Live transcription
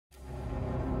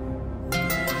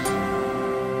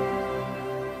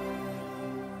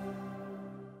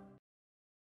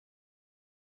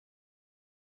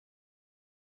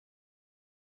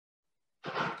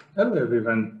Hello,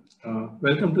 everyone.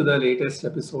 Welcome to the latest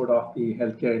episode of the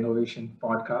Healthcare Innovation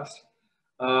Podcast.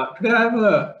 Today, I have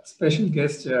a special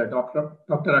guest, Dr.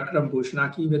 Akram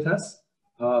Bouchenaki, with us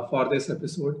for this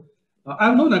episode.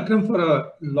 I've known Akram for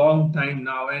a long time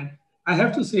now, and I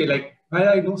have to say, while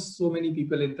I know so many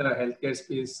people in the healthcare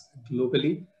space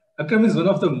globally, Akram is one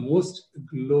of the most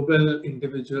global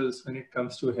individuals when it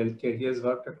comes to healthcare. He has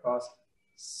worked across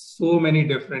so many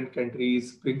different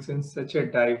countries, brings in such a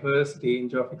diverse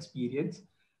range of experience.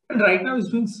 And right now is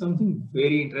doing something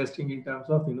very interesting in terms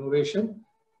of innovation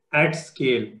at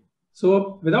scale.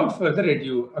 So without further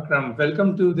ado, Akram,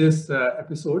 welcome to this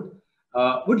episode.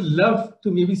 Would love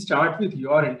to maybe start with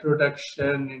your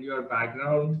introduction and your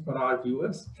background for our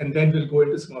viewers, and then we'll go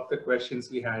into some of the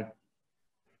questions we had.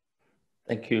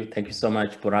 Thank you. Thank you so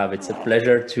much, Purav. It's a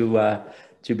pleasure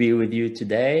to be with you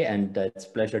today, and it's a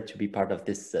pleasure to be part of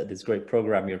this great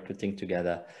program you're putting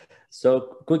together.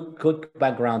 So, quick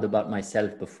background about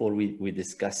myself before we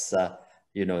discuss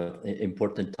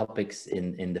important topics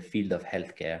in the field of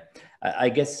healthcare. I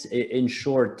guess in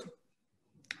short,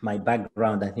 my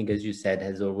background, I think, as you said,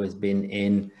 has always been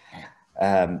in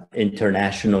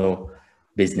international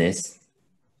business.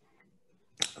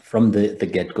 From the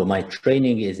get-go, my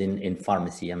training is in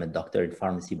pharmacy. I'm a doctor in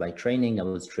pharmacy by training. I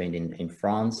was trained in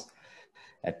France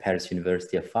at Paris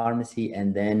University of Pharmacy,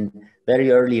 and then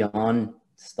very early on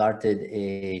started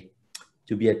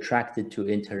to be attracted to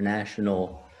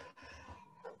international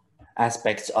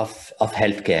aspects of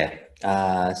healthcare.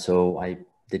 So I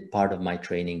did part of my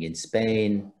training in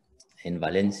Spain, in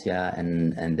Valencia,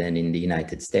 and then in the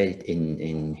United States,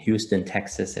 in Houston,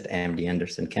 Texas at MD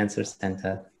Anderson Cancer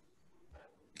Center.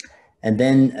 And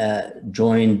then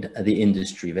joined the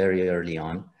industry very early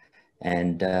on.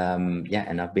 And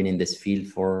and I've been in this field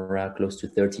for close to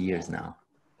 30 years now.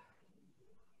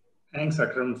 Thanks,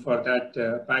 Akram, for that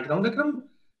background. Akram,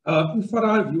 for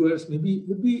our viewers, maybe it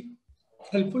would be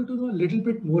helpful to know a little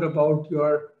bit more about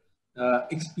your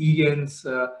experience.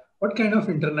 What kind of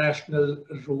international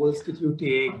roles did you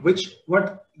take?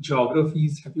 What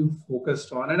geographies have you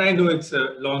focused on? And I know it's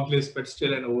a long list, but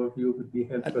still an overview would be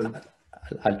helpful.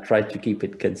 I'll try to keep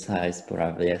it concise,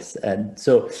 Purav. Yes, and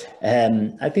so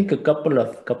I think a couple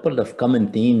of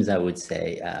common themes. I would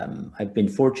say I've been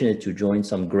fortunate to join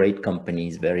some great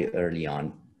companies very early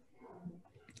on.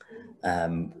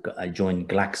 I joined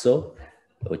Glaxo,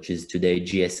 which is today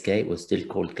GSK. It was still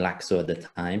called Glaxo at the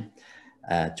time,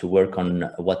 to work on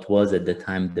what was at the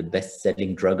time the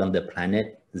best-selling drug on the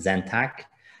planet, Zantac,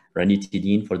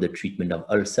 ranitidine, for the treatment of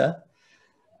ulcer.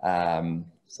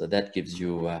 So that gives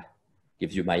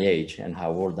you my age and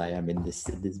how old I am in this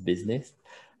business.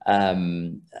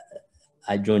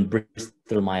 I joined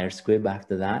Bristol Myers Squibb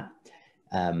after that,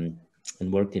 and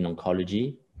worked in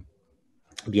oncology.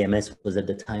 BMS was at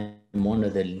the time one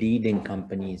of the leading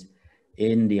companies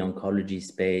in the oncology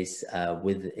space,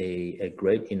 with a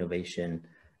great innovation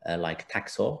like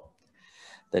Taxol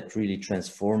that really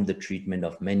transformed the treatment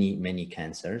of many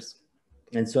cancers.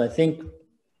 And so I think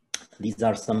these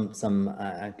are some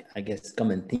I guess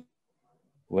common themes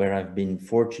where I've been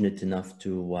fortunate enough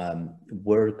to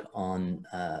work on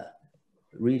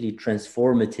really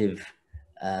transformative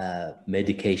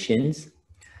medications.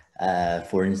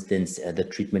 For instance, the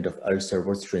treatment of ulcer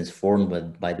was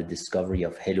transformed by the discovery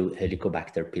of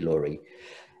Helicobacter pylori.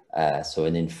 So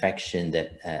an infection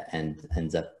that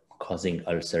ends up causing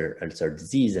ulcer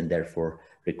disease, and therefore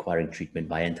requiring treatment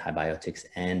by antibiotics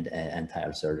and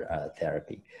anti-ulcer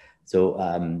therapy. So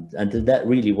and that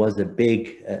really was a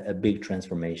big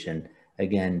transformation.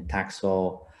 Again,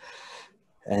 Taxol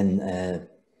and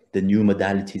the new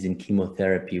modalities in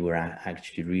chemotherapy were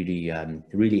actually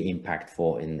really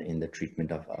impactful in the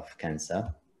treatment of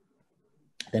cancer.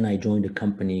 Then I joined a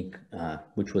company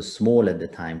which was small at the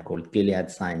time, called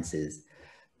Gilead Sciences,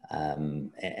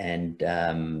 and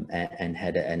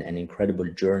had an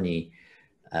incredible journey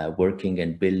working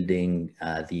and building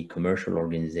the commercial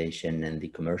organization and the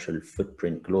commercial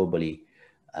footprint globally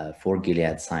for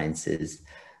Gilead Sciences.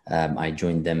 I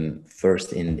joined them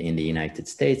first in the United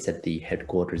States at the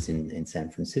headquarters in San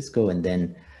Francisco, and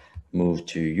then moved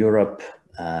to Europe,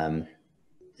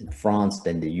 in France,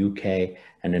 then the UK,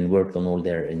 and then worked on all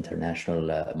their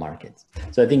international markets.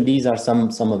 So I think these are some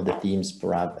of the themes,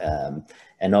 Purav,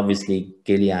 and obviously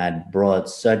Gilead brought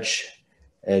such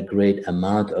a great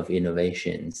amount of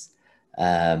innovations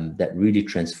that really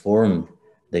transformed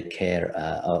the care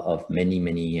of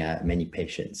many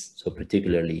patients. So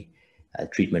particularly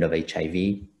treatment of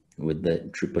HIV with the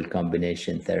triple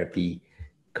combination therapy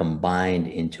combined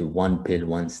into one pill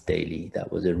once daily.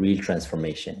 That was a real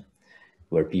transformation,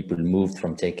 where people moved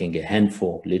from taking a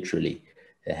handful, literally,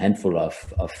 a handful of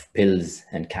pills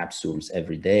and capsules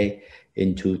every day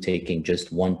into taking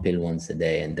just one pill once a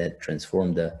day, and that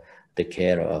transformed the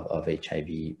care of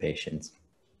HIV patients.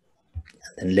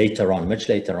 And later on, much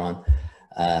later on,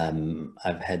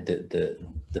 I've had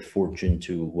the fortune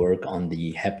to work on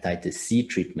the hepatitis C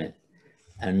treatment,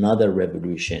 another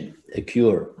revolution, a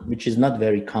cure, which is not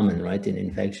very common, right? In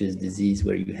infectious disease,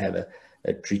 where you have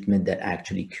a treatment that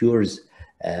actually cures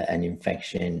an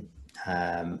infection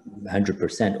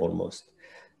 100% almost.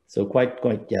 So quite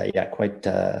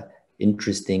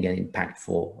interesting and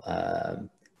impactful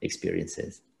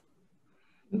experiences.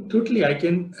 Totally, I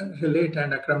can relate.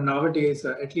 And Akram, nowadays,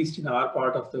 at least in our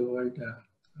part of the world,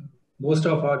 most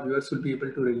of our viewers will be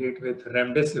able to relate with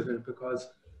remdesivir, because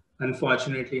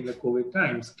unfortunately in the COVID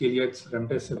times, Gilead's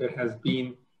remdesivir has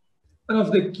been one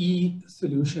of the key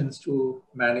solutions to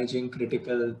managing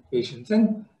critical patients.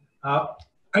 And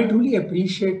I truly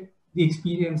appreciate the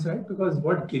experience, right? Because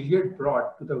what Gilead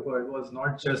brought to the world was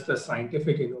not just the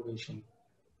scientific innovation,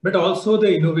 but also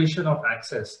the innovation of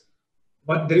access.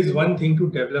 But there is one thing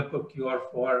to develop a cure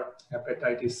for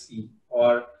hepatitis C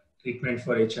or treatment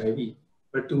for HIV,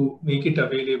 but to make it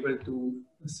available to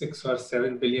 6 or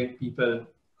 7 billion people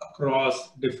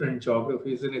across different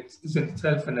geographies, and it's in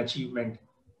itself an achievement.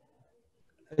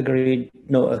 Agreed.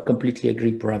 No, I completely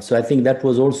agree, Purav. So I think that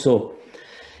was also,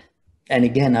 and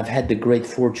again, I've had the great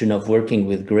fortune of working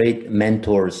with great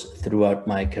mentors throughout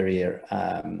my career.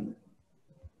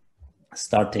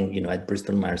 Starting, at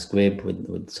Bristol Myers Squibb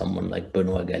with someone like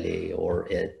Benoit Gallet, or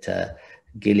at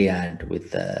Gilead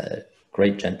with a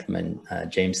great gentleman,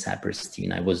 James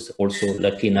Saperstein. I was also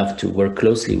lucky enough to work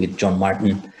closely with John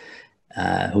Martin,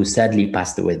 who sadly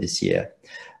passed away this year,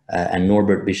 and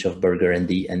Norbert Bischofberger,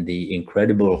 and the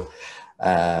incredible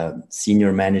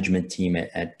senior management team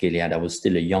at Gilead. I was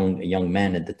still a young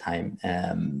man at the time,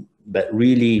 but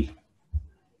really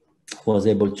was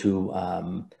able to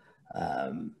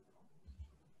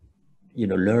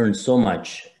learn so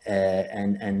much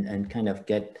and kind of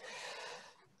get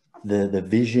the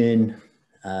vision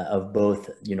of both,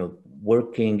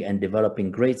 working and developing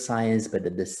great science, but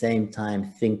at the same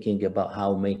time thinking about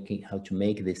how to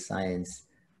make this science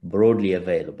broadly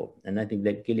available. And I think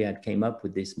that Gilead came up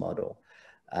with this model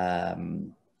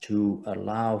to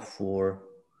allow for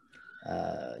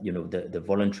the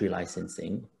voluntary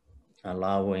licensing,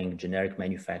 allowing generic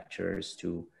manufacturers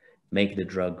to make the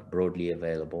drug broadly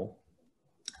available.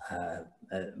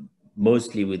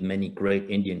 Mostly with many great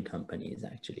Indian companies,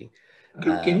 actually.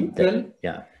 Can you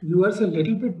tell viewers a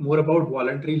little bit more about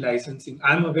voluntary licensing?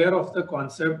 I'm aware of the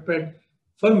concept, but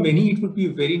for many, it would be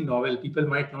very novel. People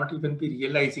might not even be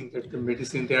realizing that the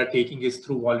medicine they are taking is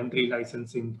through voluntary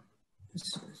licensing.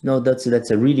 No, that's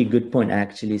a really good point,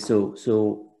 actually. So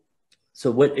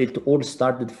what it all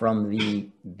started from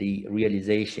the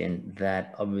realization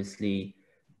that obviously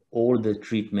all the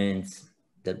treatments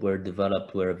that were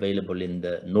developed were available in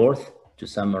the north, to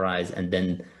summarize, and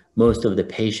then most of the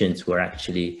patients were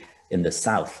actually in the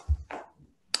south.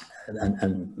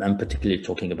 And I'm particularly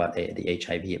talking about the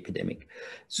HIV epidemic.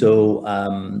 So,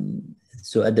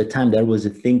 so at the time there was a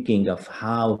thinking of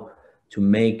how to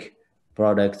make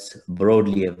products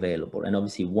broadly available. And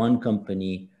obviously one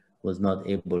company was not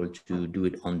able to do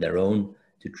it on their own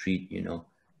to treat,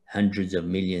 hundreds of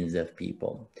millions of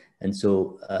people. And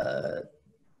so,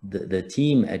 the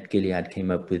team at Gilead came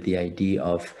up with the idea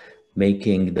of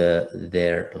making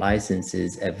their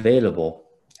licenses available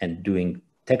and doing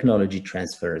technology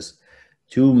transfers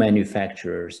to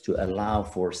manufacturers to allow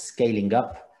for scaling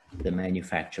up the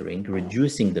manufacturing,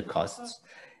 reducing the costs,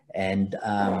 and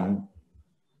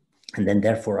then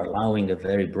therefore allowing a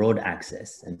very broad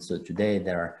access. And so today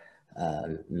there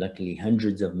are luckily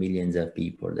hundreds of millions of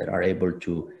people that are able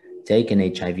to take an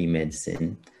HIV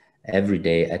medicine every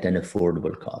day at an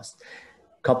affordable cost.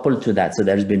 Coupled to that, so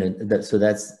there's been that's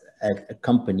at a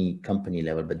company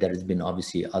level, but there has been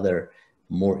obviously other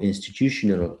more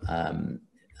institutional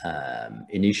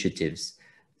initiatives,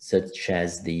 such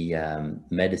as the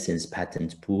medicines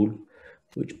patent pool,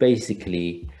 which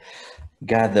basically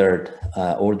gathered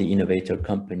all the innovator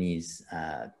companies'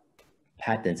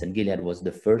 patents, and Gilead was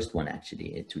the first one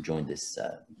actually to join this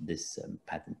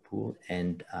patent pool,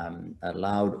 and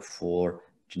allowed for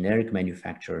generic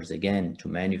manufacturers, again, to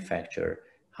manufacture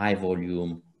high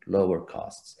volume, lower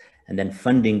costs. And then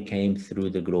funding came through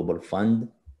the Global Fund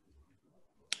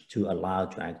to allow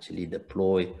to actually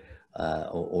deploy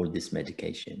all this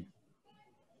medication.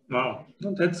 Wow,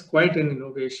 that's quite an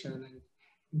innovation.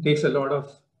 It takes a lot of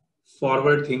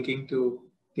forward thinking to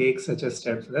take such a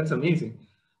step. So that's amazing.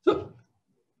 So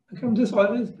Akram, this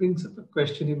always brings up a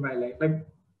question in my life. Like,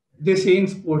 they say in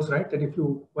sports, right, that if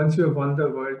you once you have won the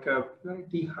World Cup, you're at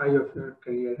the high of your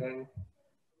career, and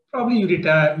probably you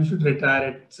should retire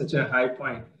at such a high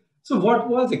point. So what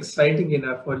was exciting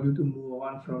enough for you to move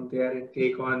on from there and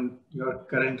take on your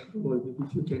current role? Maybe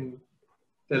if you can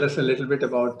tell us a little bit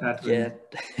about that Yeah. really.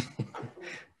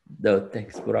 No,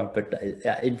 thanks, Purav. But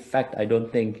in fact, I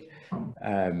don't think,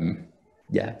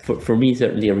 yeah, for me,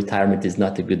 certainly retirement is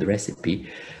not a good recipe.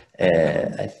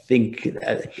 I think,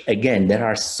 again, there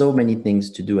are so many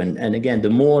things to do. And again, the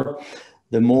more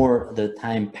the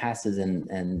time passes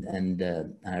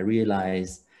and I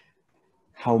realize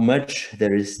how much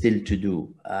there is still to do.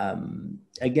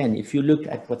 Again, if you look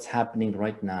at what's happening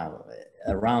right now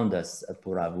around us,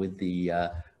 Purav, with the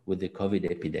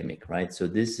COVID epidemic, right? So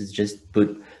this has just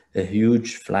put a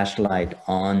huge flashlight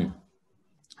on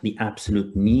the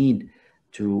absolute need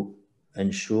to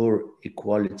ensure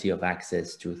equality of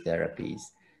access to therapies.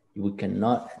 We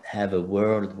cannot have a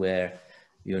world where,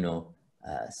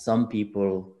 some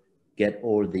people get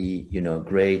all the,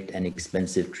 great and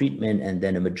expensive treatment, and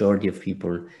then a majority of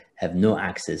people have no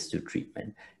access to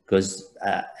treatment. Because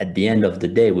at the end of the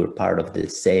day, we're part of the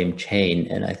same chain.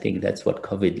 And I think that's what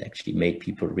COVID actually made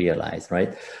people realize,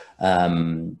 right?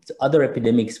 Other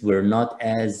epidemics were not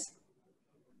as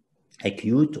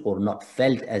acute or not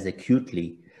felt as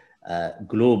acutely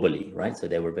globally, right? So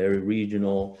they were very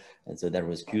regional, and so there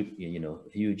was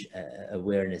huge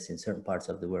awareness in certain parts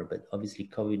of the world. But obviously,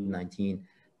 COVID-19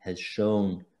 has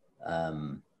shown,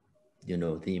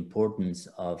 the importance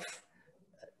of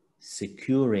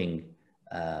securing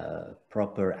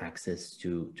proper access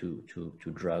to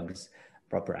drugs,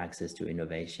 proper access to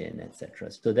innovation,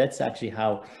 etc. So that's actually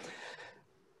how.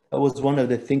 That was one of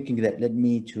the thinking that led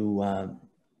me to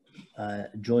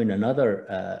join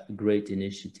another great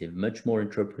initiative, much more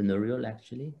entrepreneurial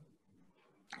actually,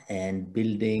 and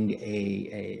building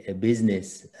a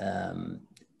business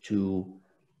to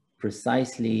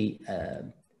precisely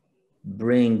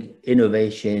bring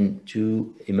innovation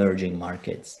to emerging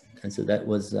markets. And so that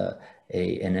was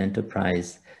an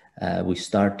enterprise we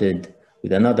started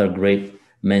with another great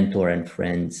mentor and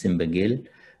friend, Simba Gill,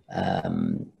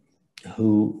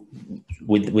 who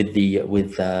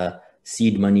with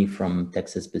seed money from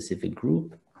Texas Pacific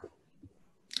Group,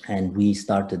 and we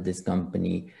started this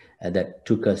company that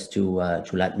took us to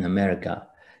Latin America,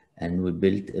 and we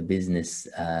built a business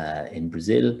in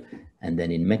Brazil and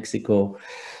then in Mexico,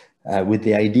 with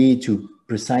the idea to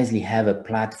precisely have a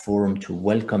platform to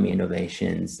welcome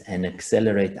innovations and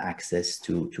accelerate access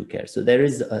to care. So there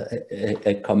is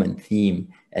a common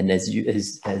theme, and as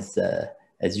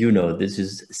you know, this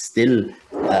is still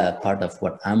part of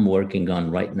what I'm working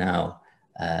on right now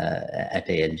at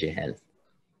ALJ Health.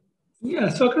 Yeah,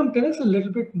 so Akram, tell us a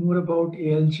little bit more about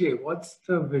ALJ. What's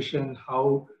the vision?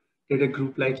 How did a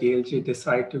group like ALJ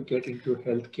decide to get into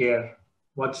healthcare?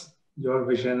 What's your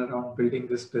vision around building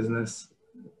this business?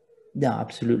 Yeah,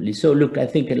 absolutely. So look, I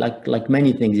think like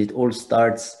many things, it all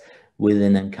starts with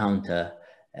an encounter.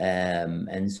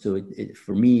 And so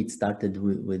for me, it started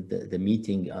with the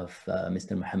meeting of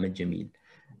Mr. Mohammed Jameel.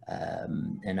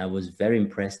 And I was very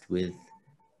impressed with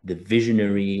the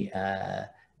visionary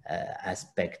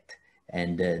aspect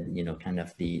and kind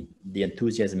of the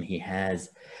enthusiasm he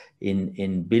has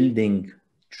in building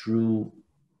true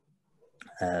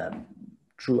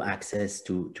access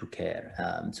to care.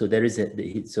 So there is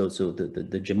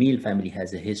the Jameel family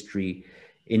has a history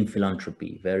in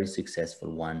philanthropy, very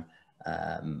successful one,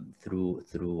 through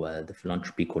the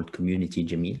philanthropy called Community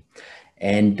Jameel,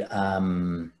 and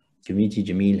Community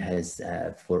Jameel has,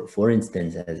 for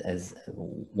instance, as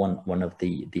one of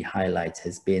the highlights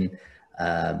has been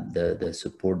the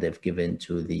support they've given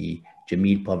to the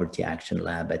Jameel Poverty Action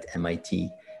Lab at MIT,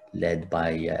 led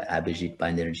by Abhijit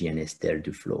Banerjee and Esther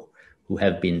Duflo, who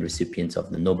have been recipients of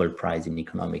the Nobel Prize in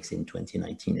Economics in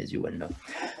 2019, as you well know.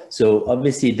 So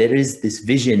obviously there is this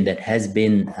vision that has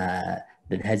been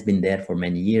there for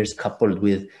many years, coupled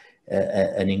with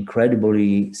an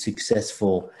incredibly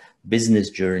successful business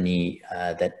journey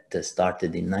that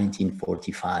started in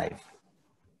 1945.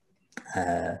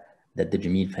 That the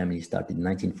Jameel family started in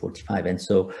 1945. And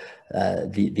so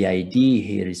the idea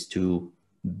here is to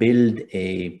build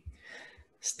a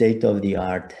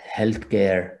state-of-the-art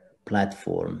healthcare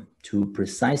platform to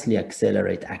precisely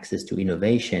accelerate access to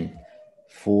innovation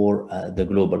for the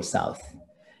global South,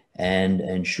 and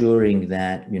ensuring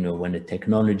that, when a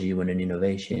technology, when an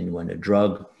innovation, when a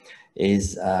drug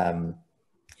is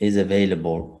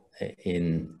available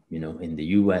in the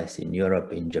US, in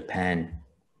Europe, in Japan,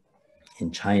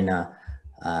 in China,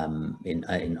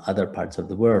 in other parts of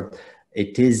the world,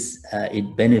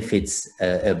 it benefits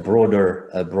a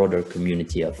broader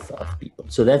community of people.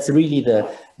 So that's really the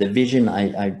vision.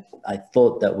 I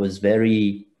thought that was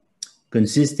very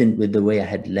consistent with the way I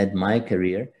had led my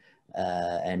career,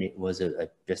 and it was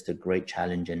just a great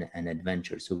challenge and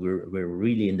adventure. So we're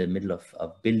really in the middle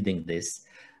of building this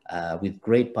with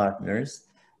great partners.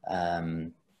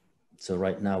 So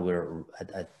right now we're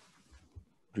at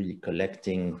really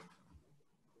collecting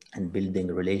and building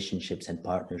relationships and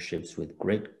partnerships with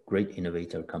great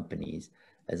innovator companies,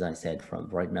 as I said, from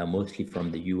right now, mostly from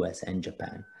the US and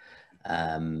Japan.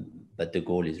 But the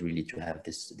goal is really to have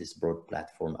this broad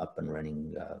platform up and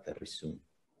running very soon.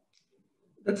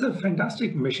 That's a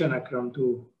fantastic mission, Akram,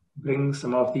 to bring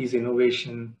some of these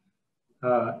innovation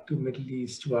to Middle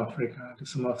East, to Africa, to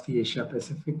some of the Asia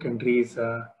Pacific countries.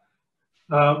 At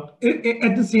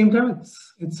the same time,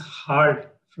 it's hard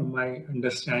from my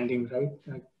understanding, right?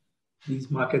 That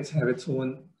these markets have its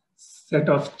own set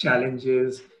of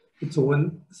challenges, its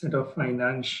own set of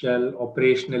financial,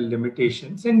 operational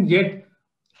limitations, and yet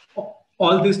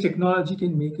all this technology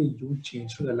can make a huge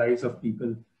change to the lives of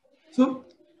people. So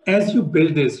as you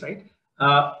build this, right,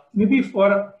 maybe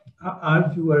for our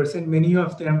viewers, and many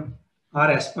of them are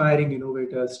aspiring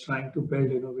innovators trying to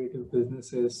build innovative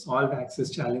businesses, solve access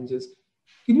challenges.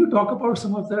 Can you talk about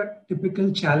some of the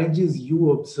typical challenges you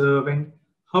observe and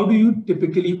how do you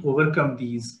typically overcome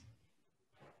these?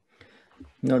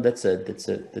 No, that's a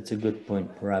good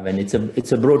point, Purav, and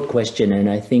it's a broad question, and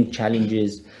I think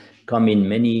challenges come in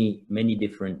many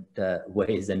different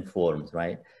ways and forms,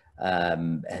 right?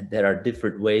 And there are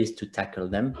different ways to tackle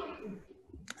them.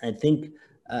 I think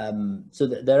so.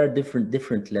 There are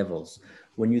different levels.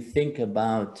 When you think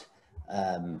about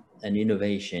an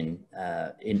innovation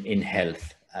in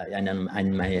health, and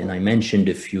I mentioned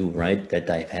a few, right, that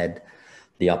I've had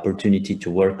the opportunity to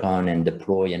work on and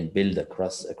deploy and build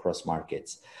across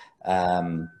markets.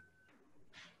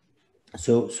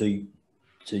 So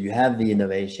you have the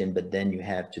innovation, but then you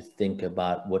have to think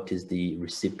about what is the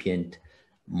recipient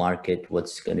market,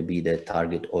 what's going to be the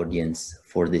target audience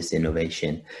for this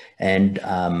innovation. And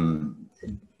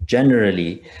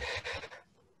generally,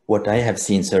 what I have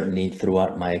seen certainly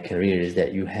throughout my career is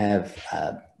that you have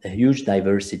a huge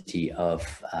diversity of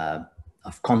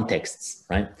contexts,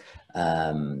 right?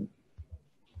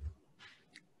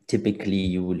 Typically,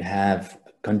 you will have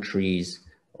countries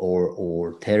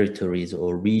or territories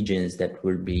or regions that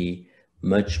will be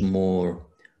much more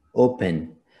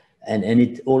open, and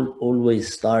it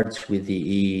always starts with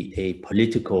a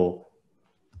political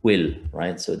will,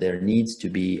 right? So there needs to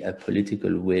be a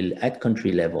political will at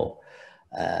country level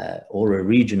or a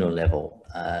regional level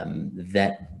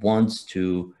that wants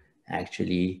to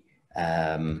actually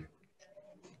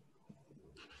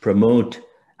promote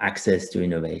access to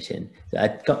innovation. So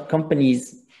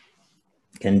companies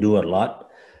can do a lot,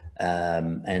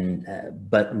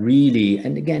 but really,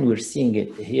 and again, we're seeing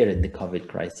it here in the COVID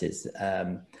crisis.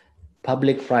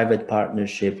 Public-private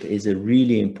partnership is a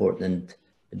really important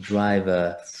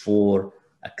driver for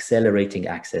accelerating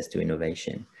access to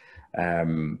innovation.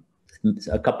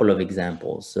 A couple of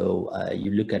examples. So you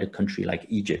look at a country like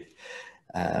Egypt,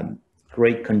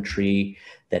 great country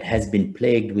that has been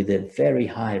plagued with a very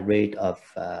high rate of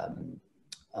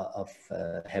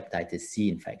hepatitis C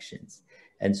infections.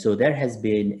 And so there has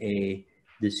been a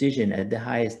decision at the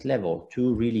highest level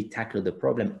to really tackle the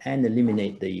problem and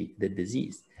eliminate the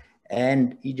disease.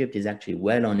 And Egypt is actually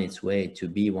well on its way to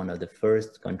be one of the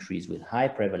first countries with high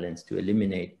prevalence to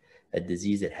eliminate a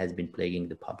disease that has been plaguing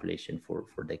the population for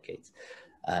decades.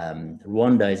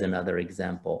 Rwanda is another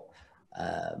example.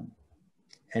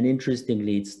 And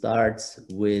interestingly, it starts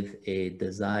with a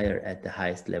desire at the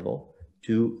highest level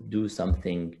to do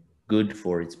something good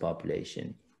for its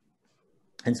population.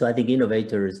 And so I think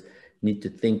innovators need to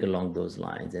think along those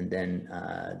lines. And then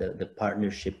the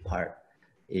partnership part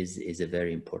is a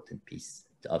very important piece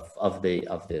of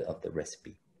the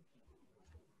recipe.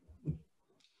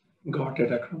 Got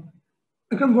it, Akram.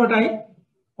 Akram,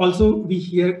 what we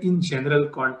hear in general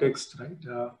context, right,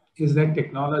 is that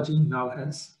technology now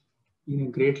has been a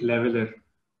great leveler.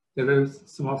 There were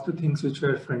some of the things which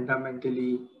were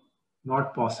fundamentally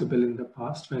not possible in the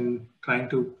past when trying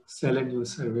to sell a new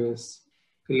service,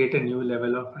 create a new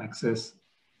level of access.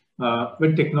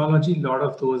 With technology, a lot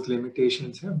of those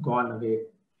limitations have gone away.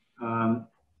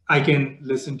 I can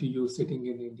listen to you sitting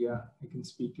in India. I can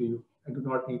speak to you. I do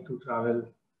not need to travel,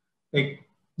 like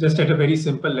just at a very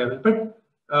simple level. But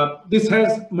this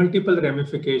has multiple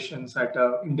ramifications at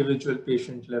an individual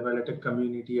patient level, at a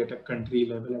community, at a country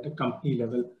level, at a company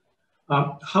level.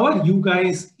 How are you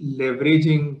guys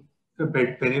leveraging the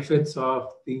benefits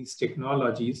of these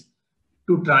technologies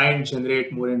to try and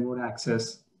generate more and more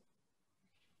access?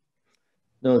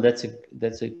 No, that's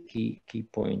a key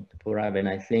point, Purav, and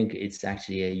I think it's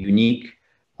actually a unique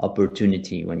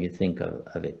opportunity when you think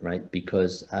of it, right?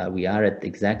 Because we are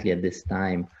exactly at this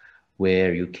time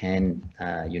where you can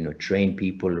train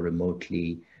people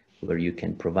remotely, where you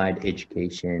can provide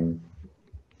education,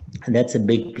 and that's a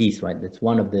big piece, right? That's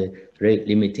one of the rate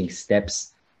limiting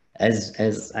steps,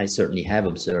 as I certainly have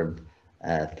observed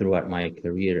throughout my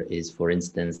career, is, for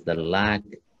instance, the lack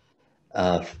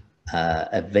of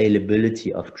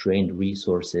availability of trained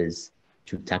resources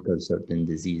to tackle certain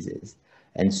diseases.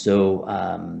 And so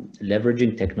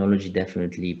leveraging technology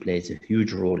definitely plays a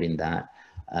huge role in that.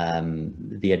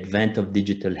 The advent of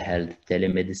digital health,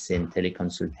 telemedicine,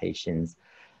 teleconsultations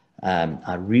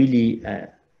are really,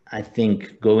 I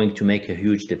think, going to make a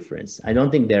huge difference. I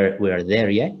don't think we are there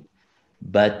yet,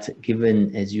 but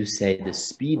given, as you say, the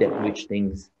speed at which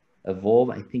things evolve,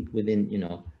 I think within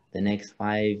the next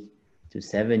 5 to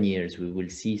 7 years, we will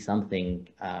see something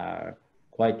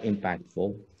quite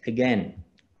impactful. Again,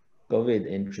 COVID,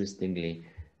 interestingly,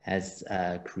 has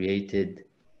created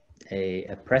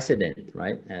a precedent,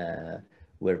 right?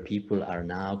 Where people are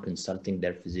now consulting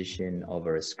their physician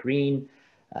over a screen,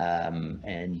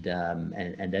 and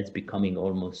that's becoming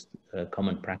almost a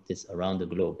common practice around the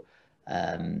globe,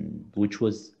 which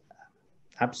was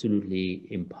absolutely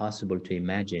impossible to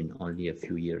imagine only a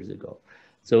few years ago.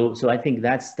 So I think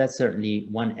that's certainly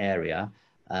one area.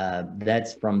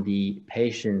 That's from the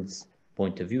patient's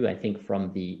point of view. I think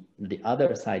from the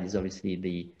other side is obviously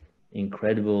the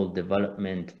incredible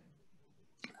development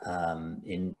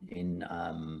in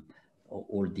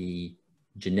or the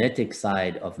genetic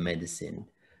side of medicine.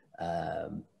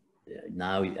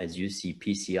 Now, as you see,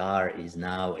 PCR is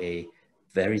now a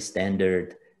very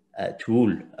standard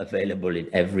tool available in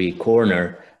every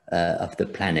corner of the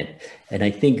planet. And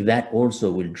I think that also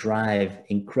will drive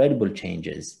incredible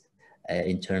changes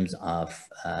in terms of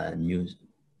new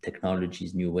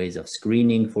technologies, new ways of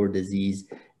screening for disease,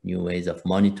 new ways of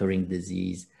monitoring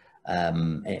disease.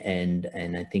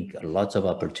 And I think lots of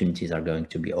opportunities are going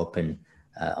to be open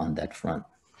on that front.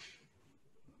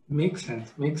 Makes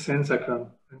sense, Akram.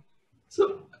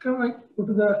 So, Akram, I go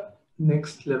to the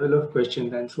next level of question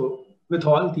then. So, with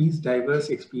all these diverse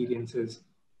experiences,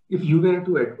 if you were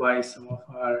to advise some of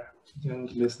our young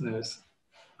listeners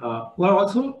who are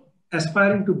also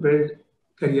aspiring to build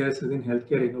careers within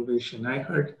healthcare innovation, I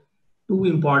heard two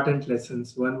important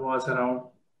lessons. One was around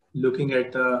looking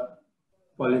at the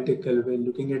political will,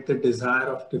 looking at the desire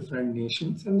of different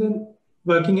nations, and then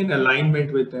working in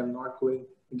alignment with them, not going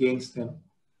against them.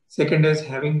 Second is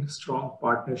having strong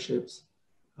partnerships.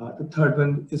 The third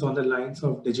one is on the lines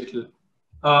of digital.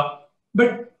 Uh,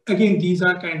 but again, these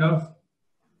are kind of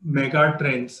mega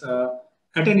trends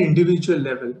at an individual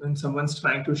level when someone's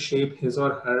trying to shape his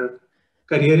or her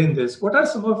career in this. What are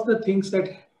some of the things that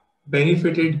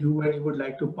benefited you and you would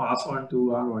like to pass on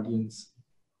to our audience?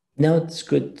 No, it's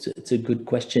good. It's a good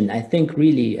question. I think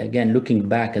really, again, looking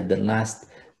back at the last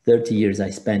 30 years I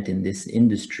spent in this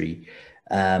industry,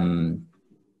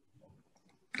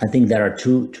 I think there are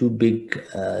two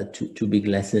big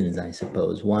lessons, I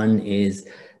suppose. One is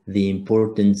the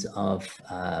importance of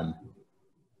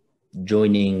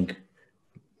joining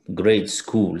great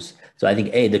schools. So I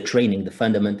think the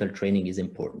fundamental training is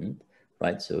important,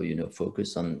 right? So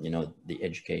focus on the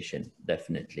education.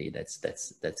 Definitely,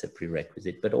 that's a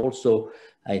prerequisite. But also,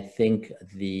 I think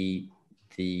the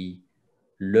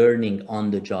learning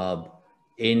on the job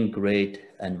in great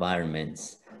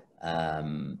environments.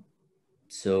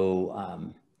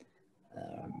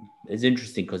 It's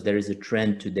interesting because there is a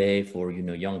trend today for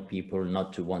young people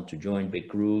not to want to join big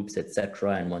groups,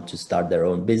 etc., and want to start their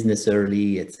own business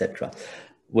early, etc.,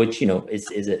 which is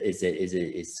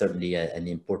certainly an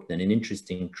important and an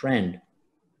interesting trend.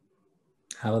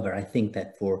 However, I think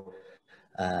that for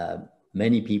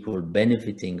many people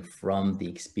benefiting from the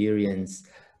experience,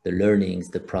 the learnings,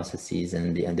 the processes,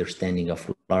 and the understanding of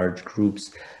large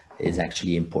groups is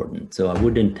actually important. So I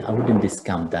wouldn't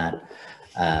discount that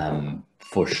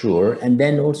for sure. And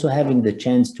then also having the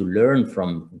chance to learn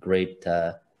from great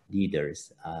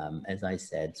leaders, as I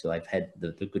said. So I've had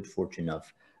the good fortune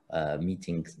of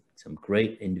meeting some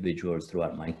great individuals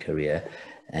throughout my career,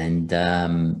 and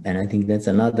I think that's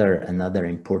another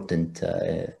important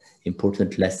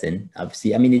lesson.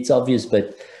 Obviously, I mean it's obvious,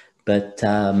 but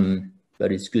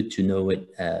it's good to know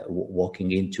it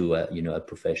walking into a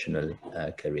professional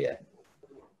career.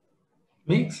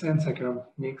 Makes sense, Akram.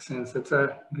 Makes sense. That's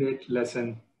a great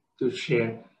lesson to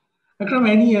share. Akram,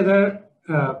 any other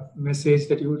message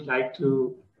that you would like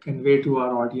to convey to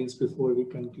our audience before we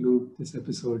conclude this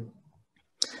episode?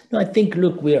 No, I think,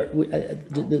 look,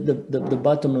 the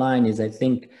bottom line is, I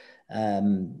think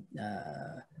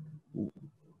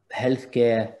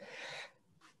healthcare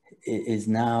is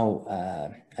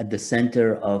now at the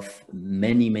center of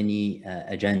many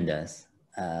agendas.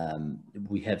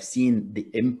 We have seen the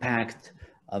impact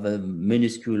of a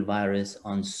minuscule virus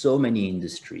on so many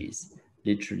industries,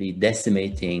 literally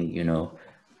decimating, you know,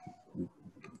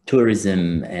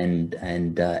 tourism and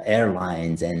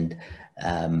airlines and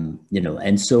you know,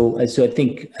 and so I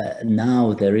think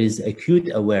now there is acute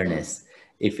awareness,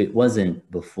 if it wasn't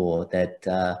before, that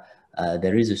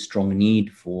there is a strong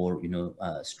need for, you know,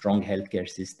 strong healthcare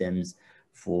systems,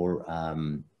 for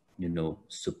you know,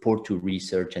 support to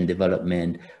research and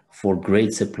development, for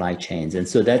great supply chains. And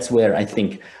so that's where I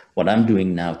think what I'm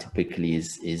doing now typically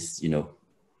is you know,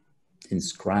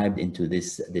 inscribed into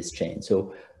this chain.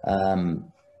 So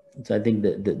so I think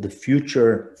the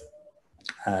future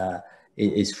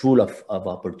is full of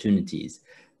opportunities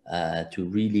to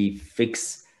really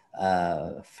fix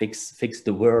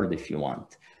the world, if you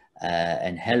want,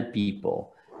 and help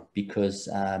people, because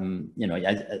you know,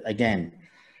 again,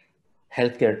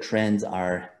 healthcare trends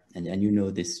are, and you know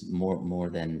this more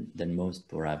than most,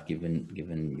 Purav,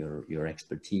 given your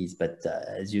expertise, but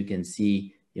as you can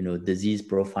see, you know, disease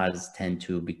profiles tend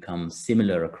to become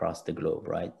similar across the globe,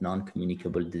 right?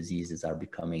 Non-communicable diseases are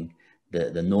becoming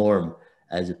the norm,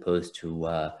 as opposed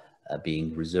to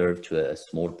being reserved to a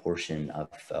small portion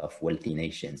of wealthy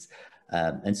nations.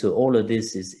 And so all of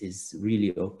this is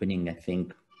really opening, I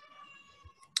think,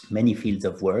 many fields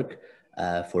of work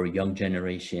for a young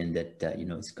generation that you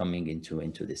know, is coming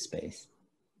into this space.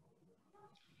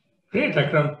 Great,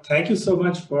 Akram. Thank you so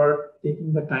much for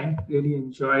taking the time. Really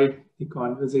enjoyed the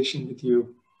conversation with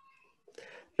you.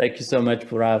 Thank you so much,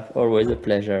 Purav. Always a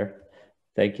pleasure.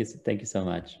 Thank you so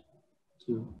much. Thank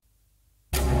you.